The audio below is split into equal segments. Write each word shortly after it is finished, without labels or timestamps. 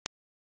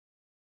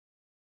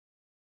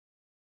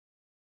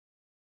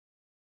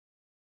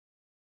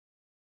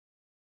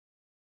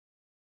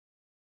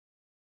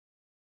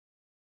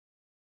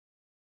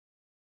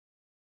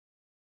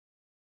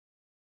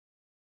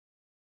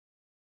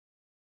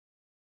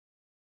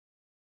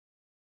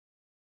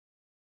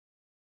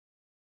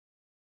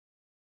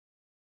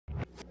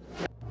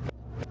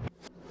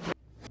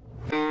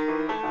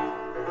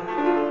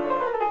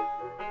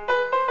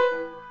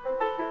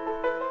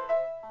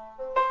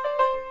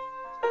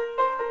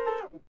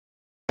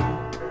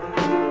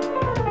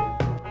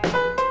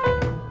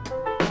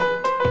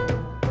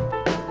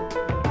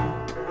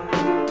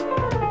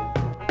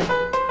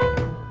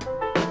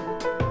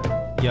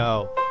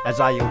As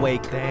I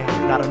awake,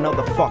 not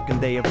another fucking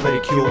day of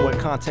ridicule, where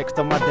context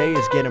of my day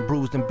is getting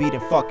bruised and beat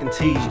and fucking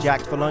teased.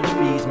 Jacked for lunch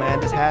fees, man,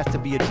 this has to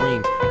be a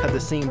dream, cause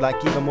it seemed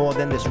like even more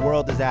than this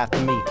world is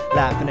after me,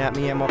 laughing at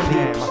me and my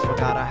peeps. I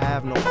forgot I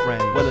have no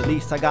friends. Well, at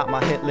least I got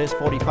my hit list,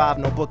 45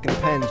 notebook and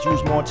pens,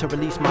 used more to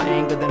release my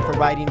anger than for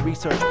writing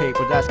research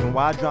papers, asking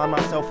why I drown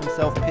myself in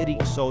self-pity.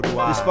 So do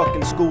I. This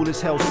fucking school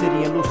is Hell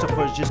City and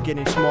Lucifer's just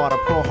getting smarter.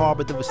 Pearl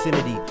Harbor the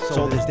vicinity,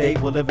 so this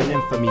date will live in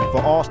infamy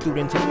for all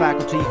students and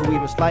faculty who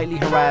even slightly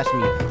harass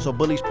me. So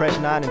bullies press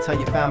 9 and tell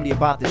your family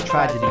about this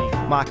tragedy.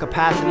 My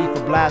capacity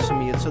for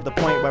blasphemy is to the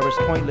point where it's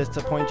pointless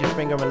to point your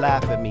finger and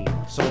laugh at me.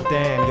 So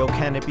damn, yo,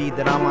 can it be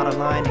that I'm out of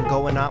line and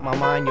going out my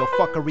mind? Yo,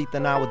 fuck Aretha,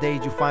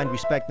 nowadays you find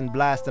respect in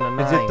blasting a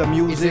 9. Is it the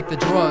music? Is it the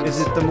drugs?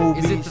 Is it the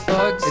movies? Is it the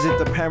thugs? Is it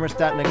the parents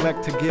that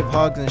neglect to give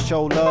hugs and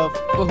show love?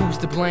 But who's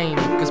to blame?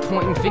 Cause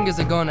pointing fingers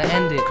are gonna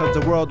end it. Cause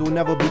the world will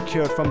never be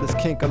cured from this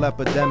Kinkle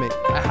epidemic.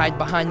 I hide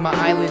behind my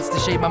eyelids to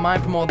shade my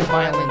mind from all the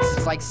violence.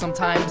 It's like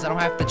sometimes I don't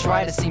have to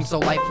try to seem so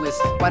lifeless.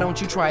 Why don't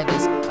you try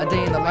this? A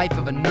day in the life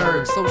of a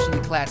nerd, socially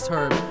classed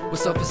herb, where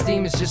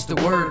self-esteem is just a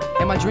word,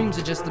 and my dreams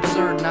are just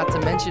absurd, not to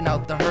mention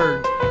out the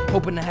herd.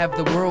 Hoping to have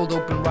the world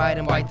open wide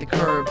and bite the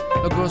curb.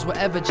 No girls will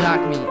ever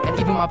jock me, and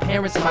even my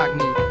parents mock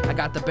me. I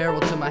got the barrel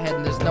to my head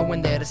and there's no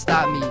one there to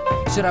stop me.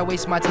 Should I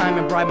waste my time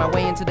and bribe my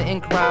way into the in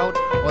crowd,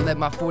 or let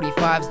my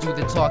 45s do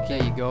the talking?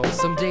 There you go.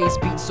 Some days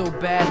beat so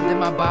bad that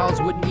my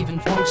bowels wouldn't even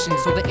function,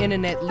 so the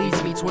internet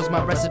leads me towards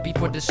my recipe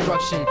for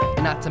destruction.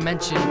 And not to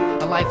mention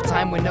a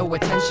lifetime with no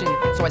attention,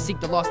 so I seek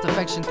the lost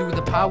affection through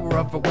the power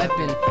of a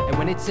weapon. And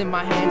when it's in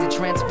my hands, it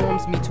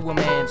transforms me to a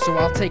man. So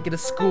I'll take it to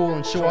school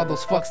and show all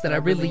those fucks that I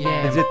really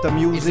am. Is it the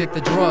music? Is it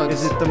the drugs?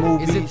 Is it the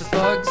movies? Is it the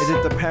thugs? Is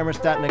it the parents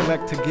that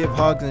neglect to give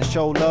hugs and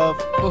show love?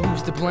 But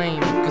who's to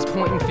blame? Cause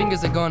pointing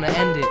fingers are gonna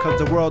end it. Cause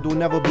the world will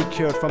never be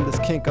cured from this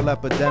Kinkle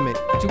epidemic.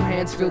 2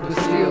 hands filled with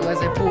steel as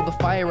I pull the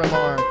fire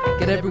alarm.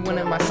 Get everyone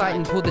at my sight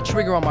and pull the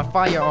trigger on my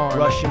firearm.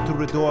 Rushing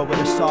through the door with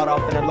a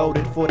sawed-off and a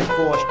loaded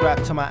 44,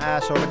 strapped to my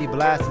ass, already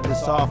blasted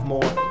as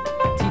sophomore.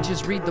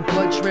 Teachers read the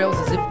blood trails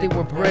as if they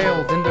were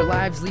braille. Then their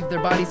lives leave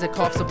their bodies at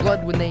coughs of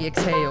blood when they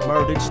exhale.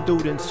 Murdered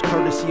students,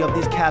 courtesy of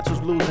these cats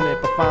who's losing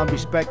it, but found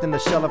respect in the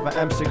shell of an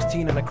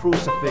M16 and a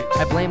crucifix.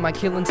 I blame my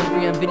killing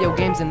spree on video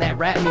games and that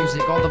rap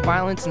music. All the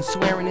violence and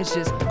swearing is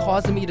just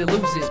causing me to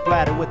lose it.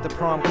 Splattered with the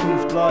prom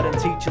queen's blood and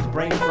teachers'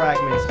 brain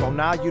fragments. So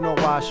now you know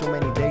why so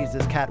many days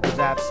this cat was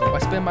absent. I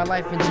spend my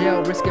life in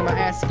jail, risking my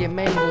ass to get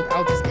mangled.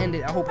 I'll just end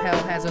it. I hope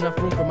hell has enough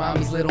room for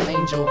mommy's little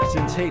angel.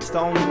 Since hate's the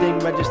only thing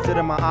registered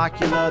in my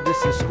ocular,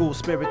 this is school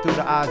spirit through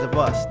the eyes of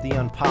us, the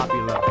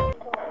unpopular.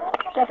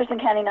 Jefferson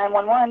County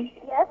 911.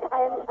 Yes,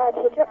 I am a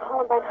teacher at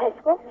Columbine High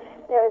School.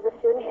 There is a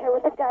student here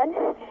with a gun.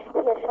 He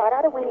has shot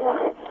out a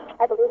window.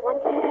 I believe one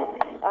kid has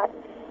been shot.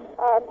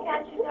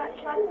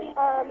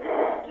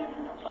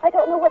 I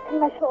don't know what's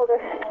in my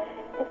shoulder.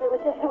 If it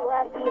was just some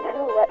blasting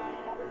through what.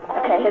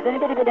 Okay, has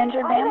anybody been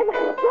injured, ma'am?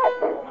 Yes.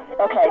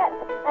 Okay. Yes,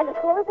 and the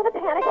school is in a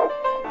panic.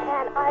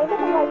 And I'm in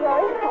the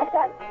library. I've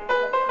got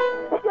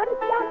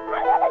students down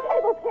under the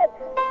table, kids.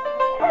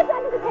 Kids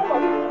under the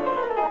table.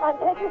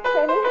 Teachers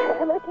screaming.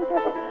 Some of the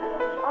teachers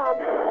are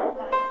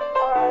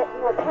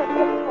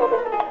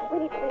holding. We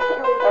need to be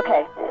careful.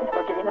 Okay,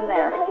 we're getting them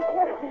there.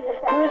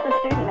 Who is the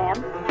student,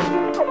 ma'am?